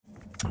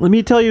Let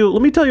me tell you a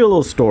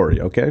little story,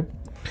 okay?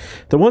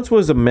 There once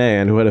was a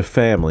man who had a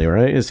family,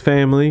 right? His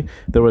family,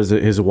 there was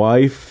his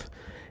wife,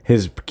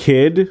 his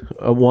kid,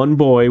 one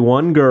boy,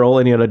 one girl,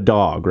 and he had a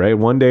dog, right?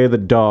 One day the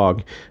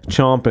dog he's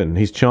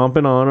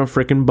chomping on a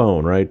freaking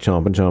bone, right?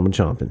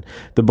 Chomping.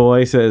 The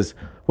boy says,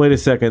 wait a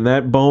second,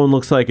 that bone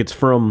looks like it's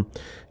from,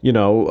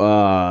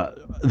 the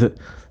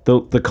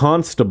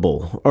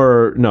constable,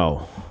 or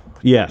no.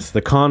 Yes,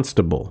 the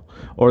constable,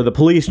 or the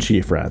police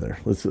chief, rather.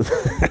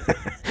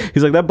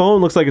 He's like, that bone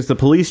looks like it's the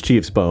police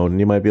chief's bone. And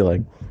you might be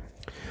like,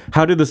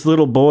 how did this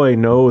little boy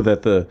know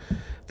that the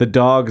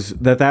dogs,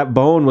 that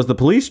bone was the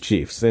police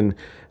chief's? And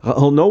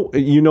he'll know,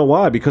 you know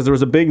why? Because there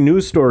was a big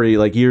news story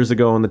like years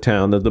ago in the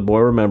town that the boy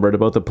remembered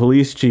about the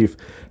police chief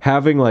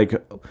having, like,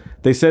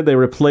 they said they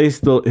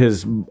replaced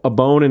a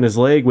bone in his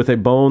leg with a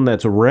bone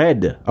that's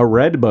red, a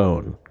red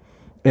bone.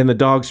 And the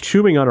dog's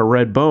chewing on a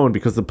red bone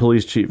because the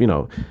police chief,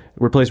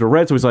 replaced with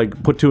red. So he's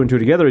like, put two and two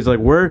together. He's like,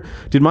 where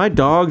did my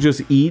dog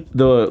just eat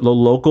the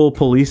local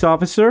police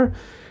officer?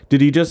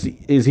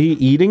 Is he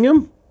eating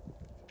him?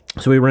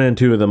 So he ran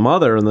to the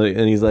mother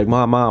and he's like,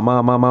 ma.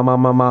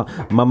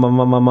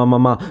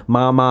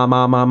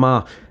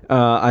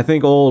 I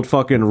think old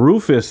fucking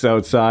Rufus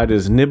outside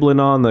is nibbling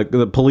on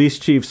the police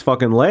chief's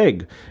fucking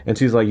leg. And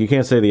she's like, you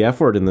can't say the F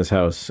word in this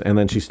house. And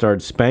then she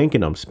starts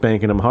spanking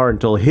him hard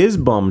until his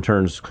bum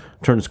turns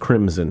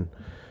crimson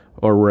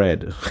or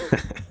red.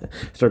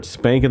 Starts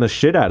spanking the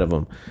shit out of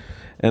him.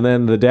 And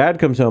then the dad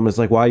comes home and is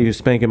like, why are you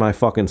spanking my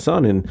fucking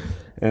son?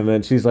 And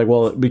then she's like,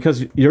 well,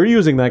 because you're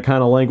using that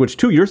kind of language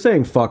too. You're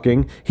saying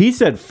fucking. He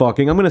said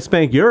fucking. I'm going to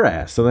spank your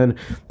ass. So then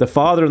the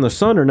father and the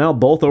son are now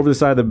both over the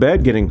side of the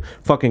bed getting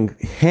fucking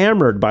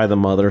hammered by the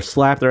mother.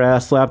 Slap their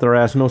ass.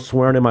 No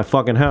swearing in my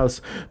fucking house.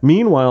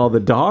 Meanwhile, the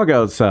dog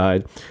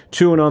outside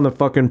chewing on the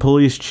fucking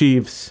police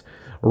chief's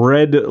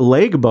red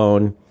leg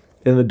bone.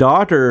 And the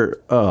daughter,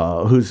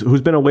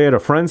 who's been away at a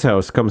friend's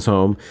house, comes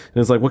home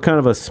and is like, "What kind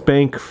of a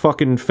spank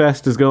fucking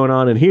fest is going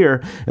on in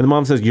here?" And the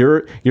mom says,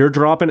 "You're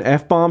dropping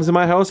F-bombs in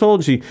my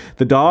household." And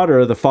the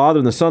daughter, the father,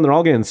 and the son, they're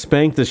all getting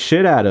spanked the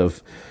shit out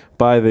of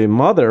by the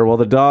mother, while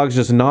the dogs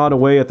just gnawed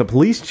away at the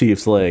police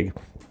chief's leg.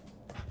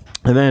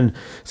 And then,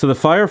 so the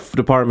fire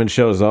department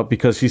shows up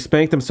because she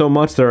spanked them so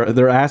much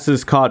their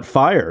asses caught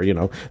fire.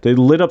 They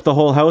lit up the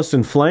whole house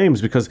in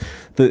flames because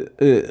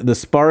the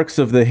sparks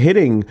of the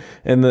hitting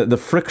and the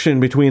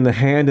friction between the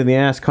hand and the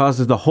ass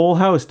causes the whole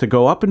house to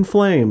go up in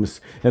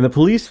flames. And the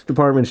police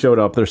department showed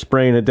up. They're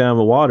spraying it down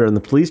with water, and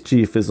the police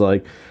chief is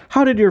like,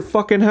 "How did your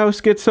fucking house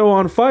get so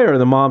on fire?"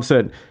 And the mom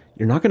said,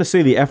 "You're not going to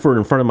say the F word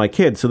in front of my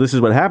kids." So this is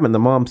what happened. The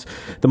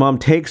mom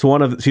takes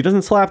she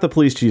doesn't slap the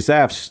police chief's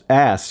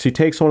ass. She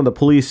takes one of the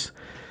police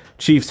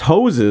chief's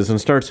hoses and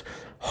starts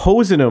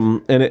hosing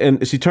him,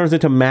 and she turns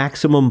into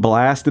Maximum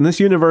Blast. In this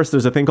universe,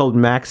 there's a thing called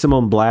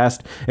Maximum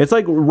Blast. It's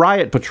like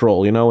Riot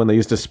Patrol, when they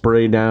used to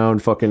spray down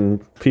fucking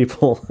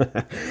people.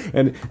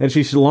 and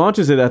she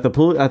launches it at the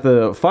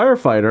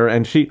firefighter,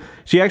 and she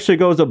actually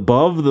goes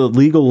above the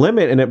legal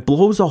limit, and it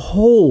blows a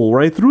hole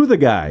right through the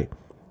guy.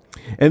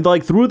 And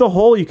like through the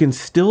hole, you can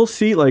still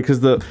see, like, because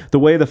the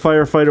way the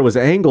firefighter was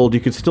angled, you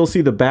could still see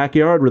the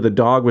backyard where the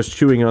dog was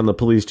chewing on the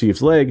police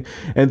chief's leg.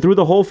 And through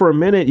the hole for a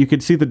minute, you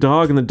could see the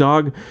dog, and the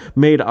dog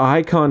made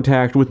eye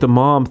contact with the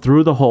mom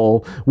through the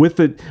hole with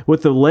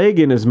the leg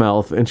in his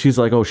mouth. And she's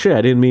like, "Oh shit,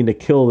 I didn't mean to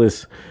kill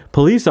this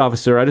police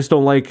officer. I just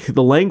don't like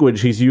the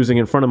language he's using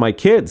in front of my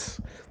kids."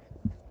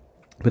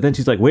 But then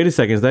she's like, "Wait a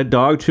second, is that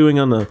dog chewing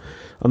on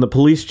the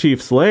police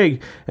chief's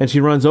leg?" And she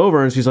runs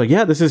over and she's like,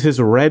 "Yeah, this is his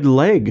red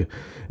leg."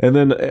 And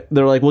then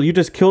they're like, "Well, you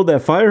just killed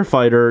that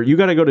firefighter. You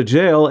got to go to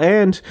jail.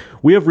 And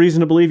we have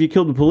reason to believe you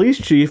killed the police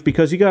chief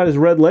because you got his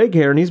red leg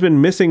hair and he's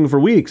been missing for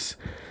weeks."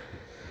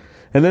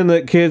 And then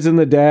the kids and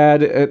the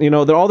dad,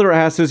 all their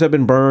asses have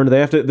been burned.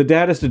 The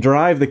dad has to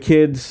drive the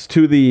kids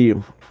to the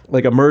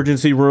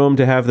emergency room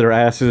to have their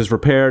asses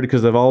repaired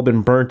because they've all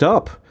been burnt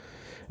up.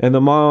 And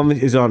the mom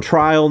is on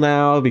trial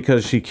now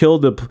because she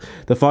killed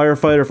the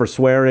firefighter for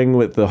swearing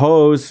with the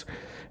hose.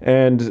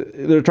 And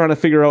they're trying to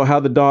figure out how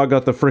the dog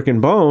got the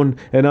frickin' bone.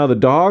 And now the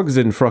dog's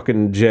in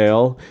frickin'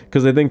 jail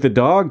because they think the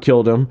dog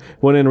killed him.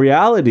 When in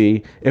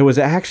reality, it was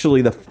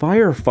actually the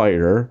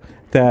firefighter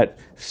that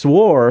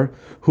swore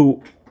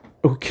who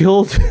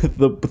killed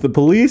the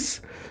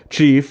police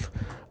chief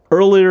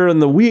earlier in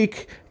the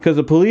week because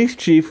the police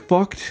chief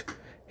fucked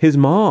his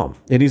mom.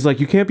 And he's like,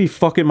 "You can't be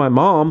fucking my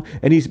mom."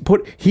 And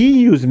he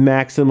used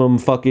Maximum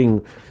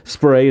fucking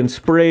spray and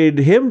sprayed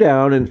him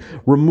down and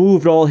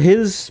removed all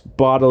his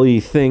bodily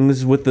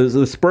things with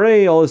the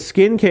spray. All his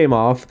skin came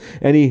off,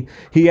 and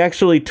he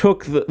actually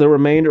took the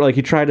remainder,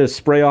 he tried to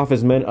spray off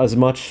as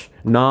much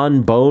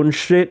non-bone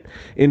shit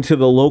into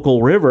the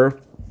local river.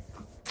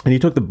 And he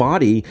took the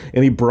body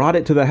and he brought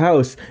it to the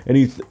house,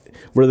 and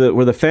where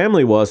the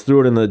family was,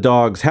 threw it in the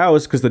dog's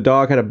house because the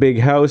dog had a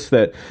big house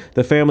that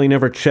the family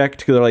never checked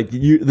because they're like,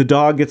 the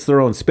dog gets their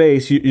own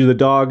space. The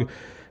dog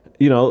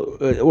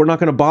we're not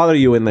going to bother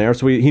you in there.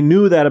 So he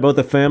knew that about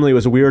the family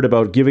was weird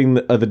about giving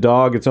the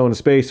dog its own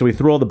space. So he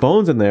threw all the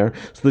bones in there.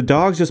 So the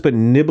dog's just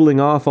been nibbling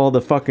off all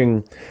the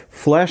fucking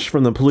flesh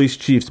from the police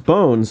chief's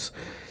bones.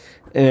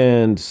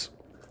 And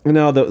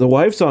now the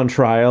wife's on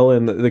trial,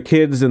 and the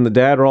kids and the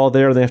dad are all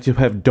there. And they have to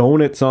have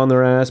donuts on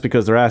their ass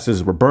because their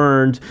asses were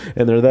burned,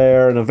 and they're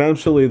there. And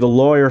eventually the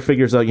lawyer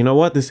figures out, you know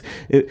what?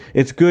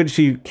 It's good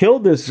she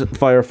killed this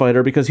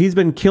firefighter because he's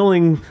been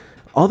killing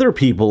other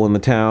people in the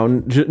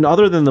town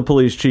other than the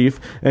police chief,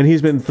 and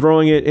he's been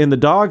throwing it in the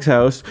dog's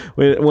house.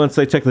 Once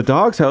they check the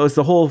dog's house,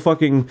 the whole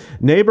fucking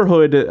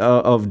neighborhood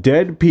of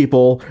dead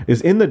people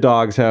is in the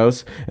dog's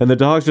house, and the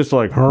dog's just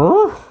like,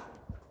 huh?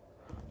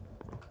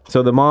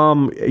 So the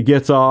mom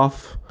gets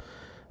off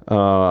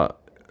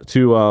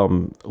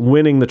to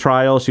winning the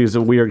trial. She's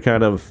a weird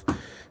kind of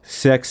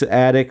sex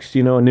addict,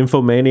 a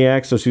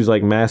nymphomaniac, so she's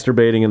like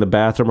masturbating in the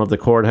bathroom of the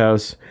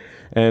courthouse.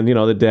 And,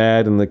 the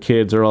dad and the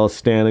kids are all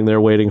standing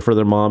there waiting for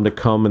their mom to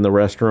come in the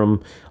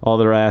restroom. All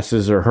their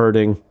asses are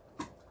hurting.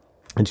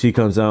 And she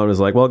comes out and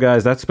is like, well,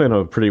 guys, that's been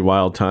a pretty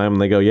wild time.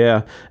 And they go,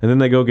 yeah. And then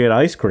they go get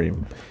ice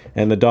cream.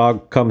 And the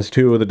dog comes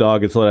to. The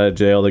dog gets let out of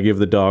jail. They give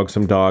the dog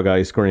some dog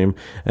ice cream.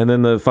 And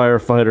then the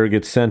firefighter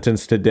gets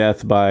sentenced to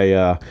death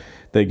by...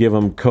 they give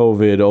him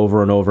COVID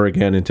over and over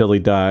again until he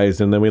dies.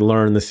 And then we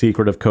learn the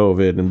secret of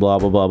COVID and blah,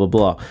 blah, blah, blah,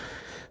 blah.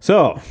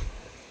 So...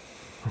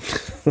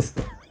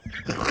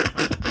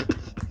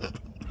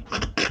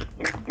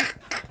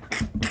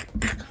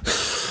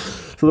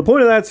 So the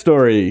point of that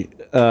story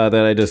that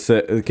I just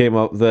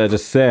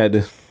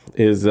said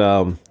is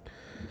don't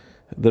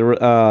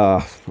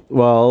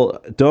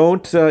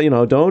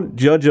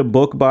judge a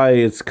book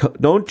by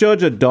don't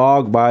judge a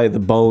dog by the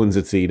bones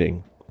it's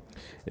eating,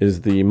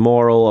 is the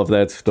moral of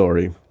that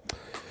story.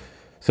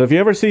 So if you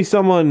ever see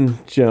someone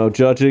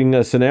judging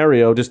a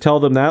scenario, just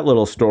tell them that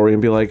little story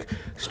and be like,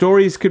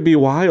 stories could be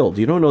wild.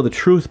 You don't know the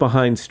truth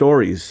behind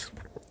stories.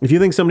 If you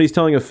think somebody's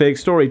telling a fake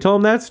story, tell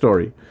them that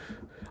story.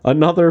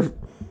 Another,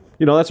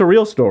 that's a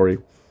real story.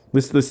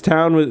 This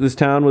town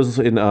was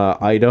in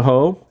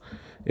Idaho.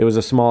 It was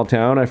a small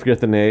town. I forget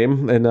the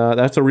name, and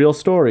that's a real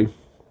story.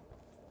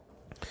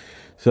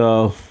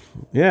 So,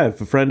 yeah,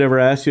 if a friend ever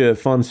asks you a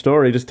fun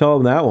story, just tell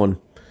them that one,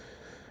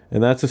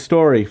 and that's a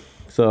story.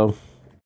 So.